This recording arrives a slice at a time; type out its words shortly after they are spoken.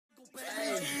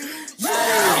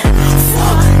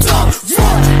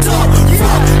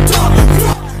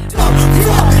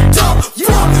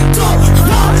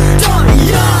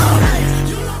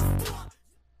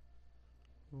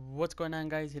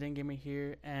guys, Hidden Gamer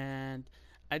here, and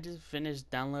I just finished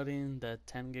downloading the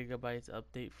 10 gigabytes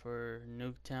update for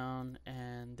Nuketown,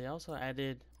 and they also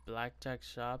added Blackjack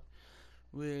Shop,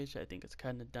 which I think is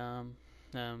kind of dumb.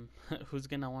 Who's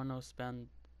gonna want to spend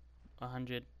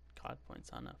 100 COD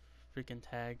points on a freaking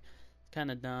tag? It's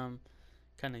kind of dumb,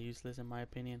 kind of useless in my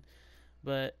opinion.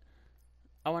 But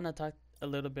I want to talk a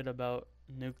little bit about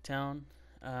Nuketown,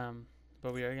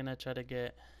 but we are gonna try to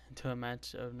get into a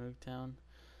match of Nuketown.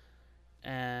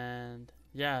 And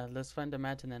yeah, let's find a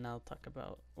match and then I'll talk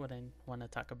about what I want to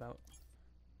talk about.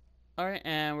 Alright,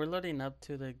 and we're loading up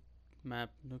to the map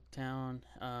Nuketown.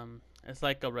 It's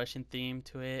like a Russian theme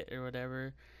to it or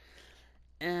whatever.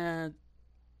 And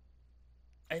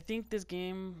I think this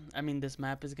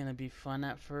map is gonna be fun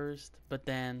at first, but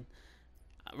then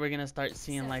we're gonna start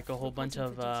seeing like a whole bunch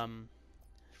of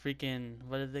freaking,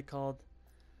 what are they called?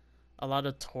 A lot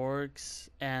of torques,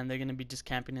 and they're gonna be just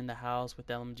camping in the house with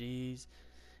LMGs,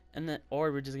 and then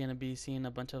or we're just gonna be seeing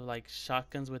a bunch of like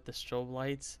shotguns with the strobe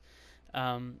lights,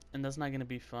 and that's not gonna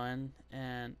be fun.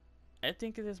 And I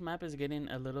think this map is getting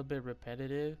a little bit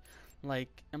repetitive.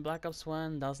 Like in Black Ops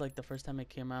 1, that was like the first time it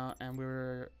came out, and we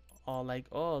were all like,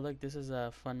 oh look, this is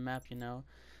a fun map, you know.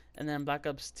 And then Black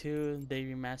Ops 2, they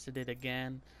remastered it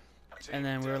again. And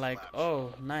then we were like,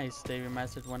 oh, nice, they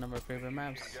remastered one of our favorite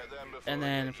maps. And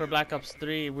then for Black Ops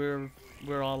 3, we're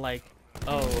all like,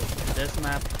 oh, this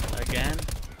map again.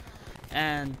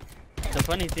 And the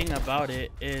funny thing about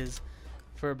it is,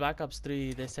 for Black Ops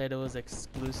 3, they said it was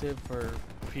exclusive for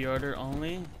pre-order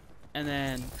only. And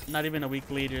then not even a week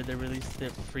later, they released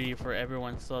it free for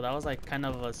everyone. So that was like kind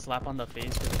of a slap on the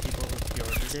face for the people who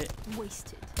pre-ordered it.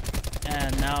 Wasted.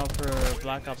 And now for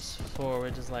Black Ops 4,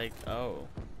 we're just like, oh,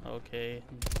 okay,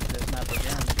 this map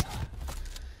again.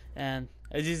 And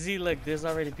as you see, look, there's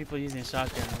already people using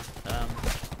shotguns.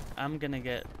 I'm gonna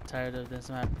get tired of this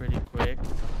map pretty quick,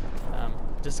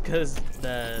 just because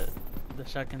the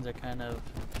shotguns are kind of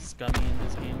scummy in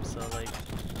this game. So like,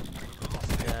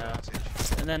 yeah.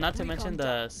 And then not to mention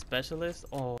the specialist.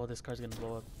 Oh, this car's gonna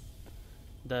blow up.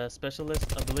 The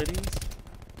specialist abilities.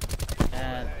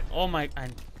 And oh my,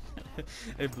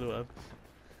 it blew up.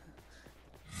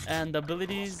 And the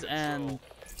abilities and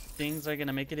things are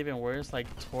gonna make it even worse. Like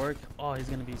Torque, oh, he's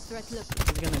gonna be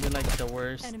like the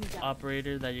worst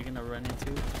operator that you're gonna run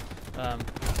into.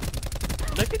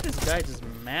 Look at this guy just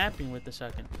mapping with the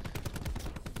shotgun.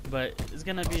 But it's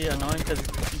gonna be annoying because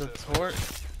the Torque,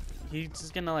 he's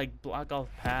just gonna like block off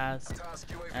paths,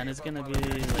 and it's gonna be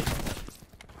like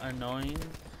annoying.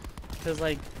 Cause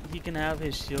like he can have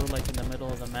his shield like in the middle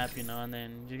of the map, you know, and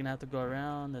then you're gonna have to go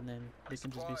around, and then they can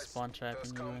just be spawn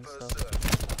trapping you and stuff.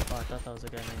 Oh, I thought that was a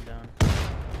guy laying down.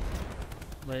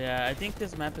 But yeah, I think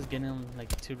this map is getting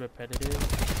like too repetitive.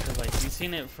 Cause like we've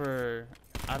seen it for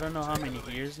I don't know how many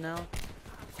years now,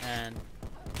 and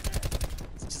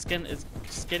it's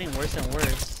just getting worse and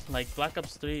worse. Like Black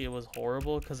Ops 3, it was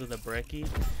horrible because of the brekkie,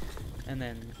 and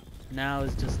then now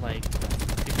it's just like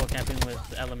people camping with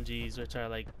LMGs, which are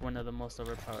like one of the most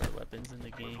overpowered weapons in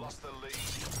the game.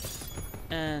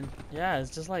 And yeah, it's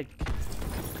just like,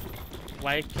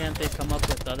 why can't they come up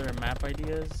with other map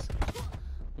ideas?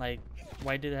 Like,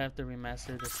 why do they have to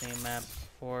remaster the same map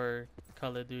 4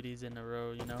 Call of Duties in a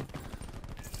row, you know?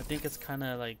 I think it's kind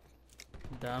of like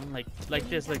dumb. Like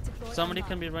this, like somebody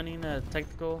can be running a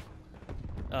tactical,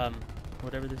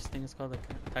 whatever this thing is called,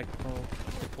 like tactical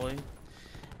deploy,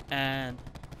 and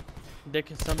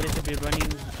somebody could be running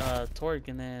Torque,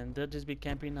 and then they'll just be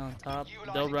camping on top.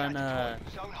 They'll run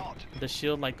the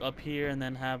shield like up here, and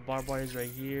then have barbed wires right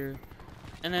here,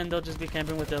 and then they'll just be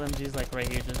camping with LMGs like right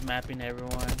here, just mapping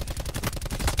everyone,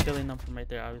 just killing them from right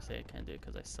there. Obviously I can't do it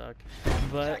because I suck,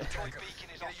 but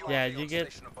yeah, you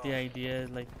get the idea.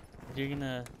 Like you're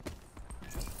gonna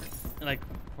like,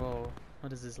 whoa,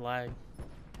 what is this lag?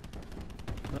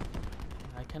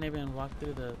 I can't even walk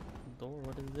through the door.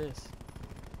 What is this?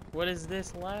 What is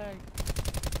this lag?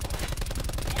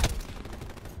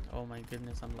 Oh my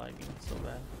goodness, I'm lagging so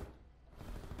bad.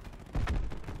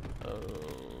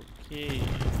 Okay,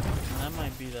 that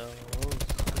might be the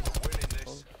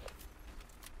host.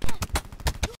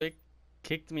 It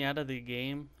kicked me out of the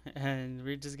game, and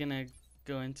we're just gonna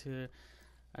go into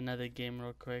another game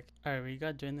real quick. Alright, we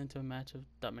got joined into a match of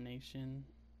domination.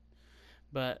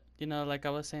 But, you know, like I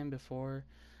was saying before,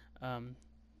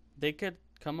 they could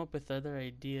come up with other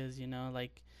ideas, you know,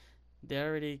 like they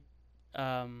already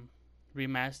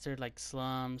remastered like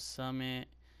Slum, Summit,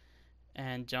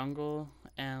 and Jungle,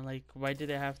 and like why do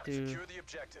they have to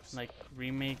like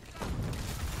remake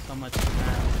so much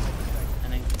maps?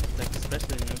 And then, like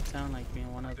especially Nuketown, like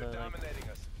being one of the like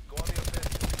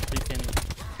freaking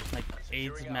like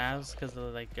AIDS maps because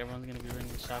like everyone's gonna be running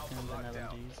shotguns and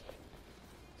LMGs.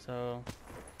 So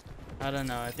I don't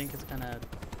know. I think it's kind of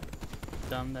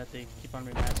dumb that they keep on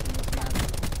remastering this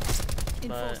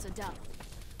map.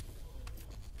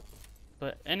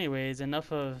 But anyways,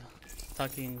 enough of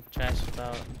talking trash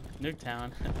about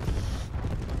Nuketown.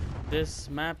 This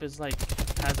map is like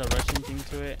has a rushing theme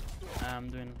to it. I'm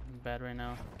doing bad right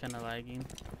now, kind of lagging.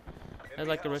 It has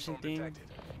like a rushing theme,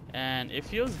 and it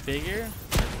feels bigger.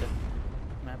 Like the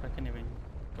map, I can't even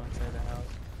go inside the house.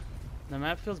 The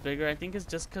map feels bigger. I think it's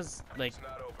just cause like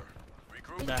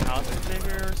the house is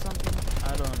bigger or something.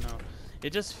 I don't know.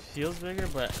 It just feels bigger,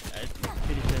 but I'm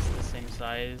pretty sure it's the same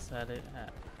size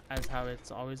as how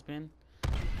it's always been.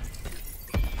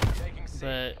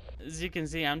 But as you can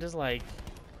see, I'm just like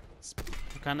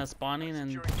kind of spawning,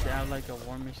 and they have like a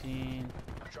war machine.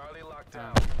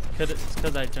 It's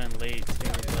because I joined late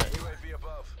too, but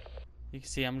you can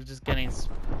see I'm just getting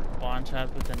spawn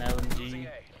trapped with an LMG.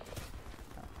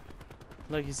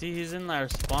 Look, you see he's in our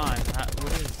spawn.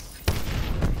 What is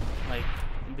like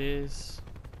this?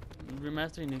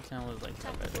 Remastering Nuketown was like a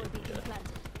bad idea.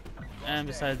 And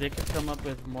besides, they could come up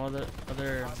with more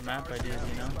other map ideas,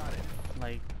 you know,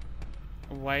 like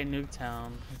why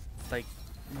Nuketown, like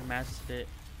remastered it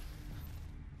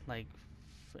like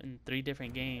in 3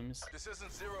 different games.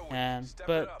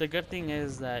 But the good thing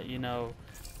is that, you know,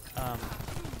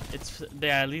 they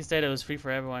at least said it was free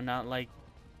for everyone, not like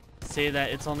say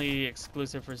that it's only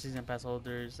exclusive for season pass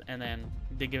holders and then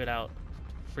they give it out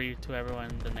free to everyone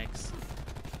the next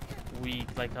week,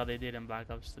 like how they did in Black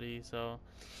Ops 3. So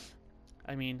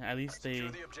I mean, at least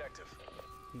they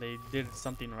did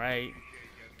something right.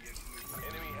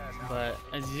 But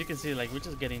as you can see, like we're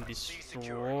just getting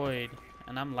destroyed,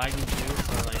 and I'm lagging too,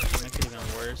 so like it makes it even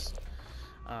worse.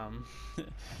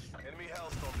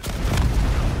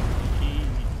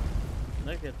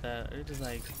 Look at that, we're just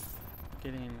like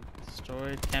getting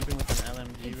destroyed, camping with an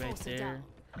LMG right there.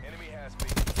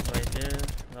 Right there,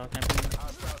 they're all camping.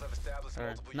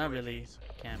 Or not really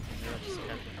camping, they're just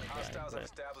camping like that. But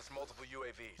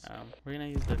we're gonna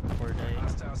use the core date.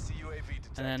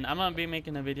 And then I'm gonna be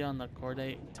making a video on the core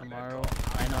date tomorrow.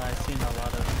 I know I've seen a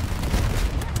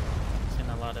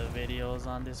lot of videos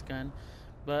on this gun,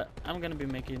 but I'm gonna be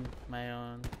making my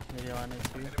own video on it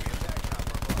too.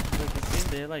 Look, you see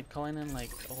they're like calling in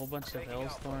like a whole bunch of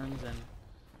hailstorms and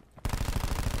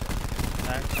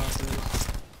backchoppers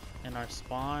in our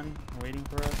spawn waiting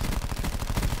for us.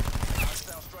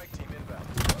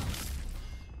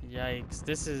 Yikes,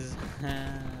 this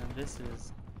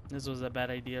was a bad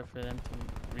idea for them to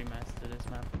remaster this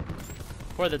map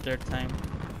for the 3rd time.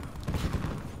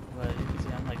 But you can see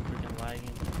I'm like freaking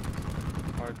lagging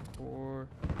hardcore.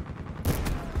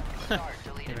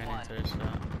 He ran into a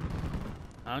shot.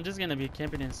 I'm just gonna be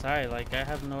camping inside, like I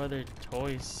have no other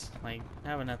choice. Like I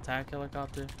have an attack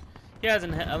helicopter. He has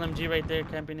an LMG right there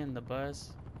camping in the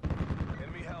bus.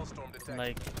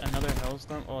 Like another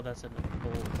hailstorm. Oh, that's a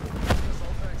bull.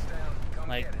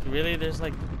 Like really, there's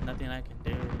like nothing I can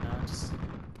do. You know, just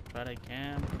try to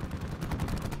camp,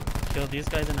 kill these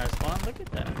guys in our spawn. Look at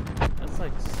that. That's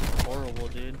like horrible,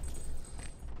 dude.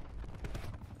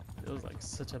 It was like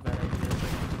such a bad idea.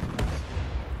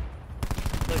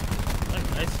 Look,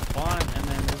 I spawned and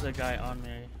then there's a guy on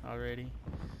me already.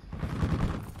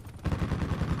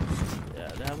 Yeah,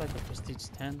 they have like a prestige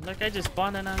 10. Look, I just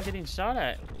spawned and I'm getting shot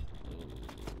at.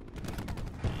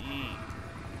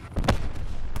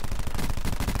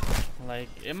 Like,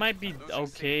 it might be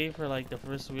okay for like the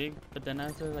first week, but then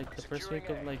after like the first week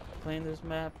of like playing this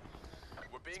map,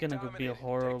 it's gonna be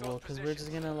horrible because we're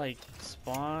just gonna like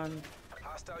spawn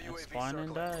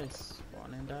and die,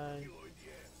 spawn and die.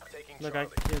 Look, I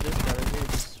can kill this guy right here,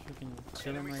 just freaking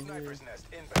chilling right here.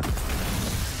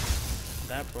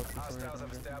 That broke before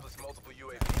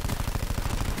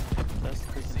that's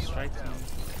the freaking strike team.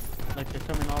 Like they're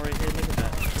coming all right here. Look at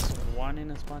that. Just wanting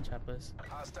to spawn trap us.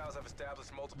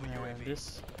 Man,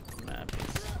 this map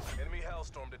is. Enemy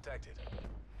hellstorm detected.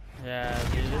 Yeah,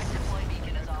 dude, this is.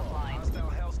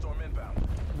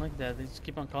 Look at that. They just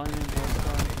keep on calling me.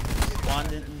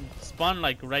 Spawn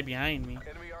like right behind me.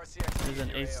 There's an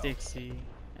 860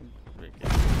 and yikes,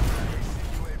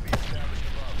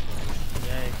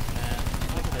 man.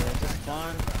 Look at that. Just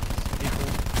spawn people.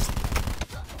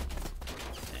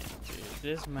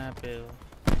 This map is...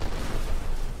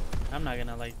 I'm not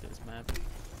gonna like this map.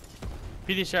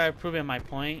 Pretty sure I've proven my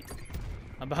point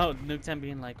about Nuketown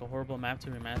being like a horrible map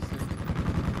to remaster.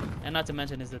 And not to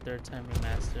mention it's the 3rd time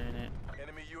remastering it.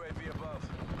 Enemy UAV above.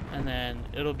 And then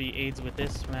it'll be AIDS with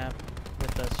this map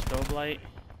with the strobe light.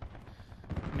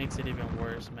 Makes it even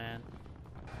worse, man.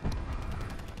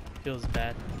 Feels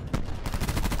bad.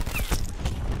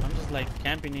 just like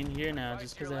camping in here now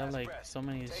just because they have like so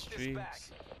many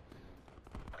streaks.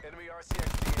 Enemy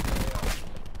RCXD.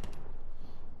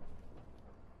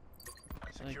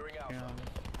 Securing Like, Alpha.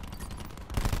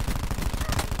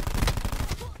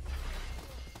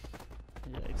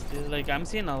 Yikes, dude. Like, I'm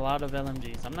seeing a lot of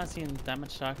LMGs. I'm not seeing that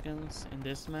much shotguns in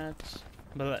this match.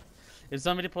 But if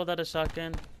somebody pulled out a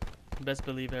shotgun, best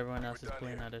believe everyone else is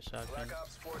pulling out a shotgun.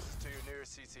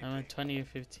 I'm at 20 or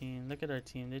 15. Look at our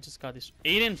team. They just got this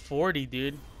 8 and 40,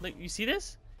 dude. Look, you see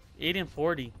this? 8 and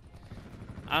 40.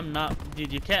 I'm not,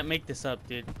 dude. You can't make this up,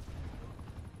 dude.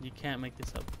 You can't make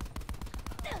this up.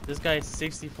 This guy's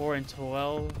 64 and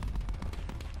 12,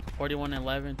 41 and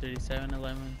 11, 37 and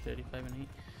 11, 35 and 8.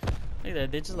 Look at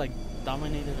that. They just like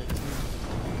dominated the team.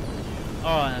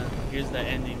 Oh, and here's the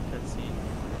ending cutscene.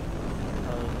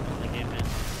 The game man.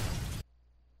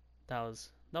 That was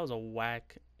a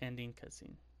whack ending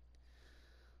cutscene.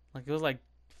 Like it was like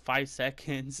 5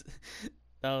 seconds.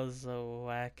 That was so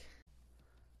whack.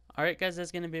 Alright guys,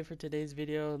 that's gonna be it for today's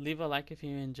video. Leave a like if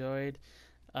you enjoyed.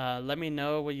 Let me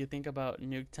know what you think about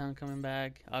Nuketown coming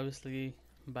back. Obviously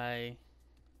by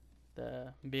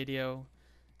the video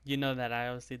you know that I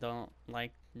obviously don't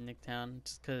like Nuketown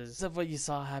just because of what you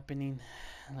saw happening,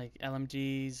 like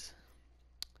LMGs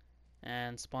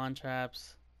and spawn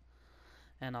traps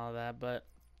and all that. But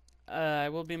I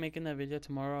will be making a video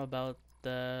tomorrow about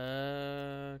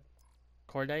the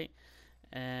cordite,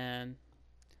 and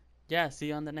yeah, see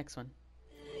you on the next one.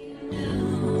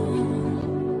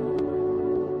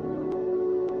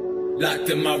 Locked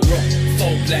in my room,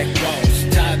 4 black walls,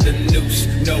 tied the noose,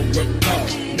 no recall,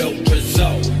 no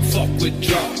result, fuck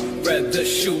withdraw, rather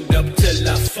shoot up till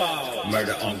I fall.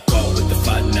 Murder on call with the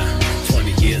fight now,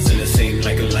 20 years and it seemed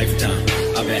like a lifetime.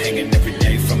 I've been hanging every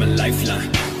day from a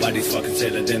lifeline, bodies fucking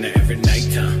till the dinner every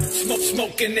nighttime.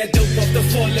 Smoking that dope off the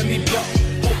floor, let me blow,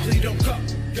 hopefully don't come,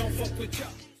 don't fuck with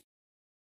y'all.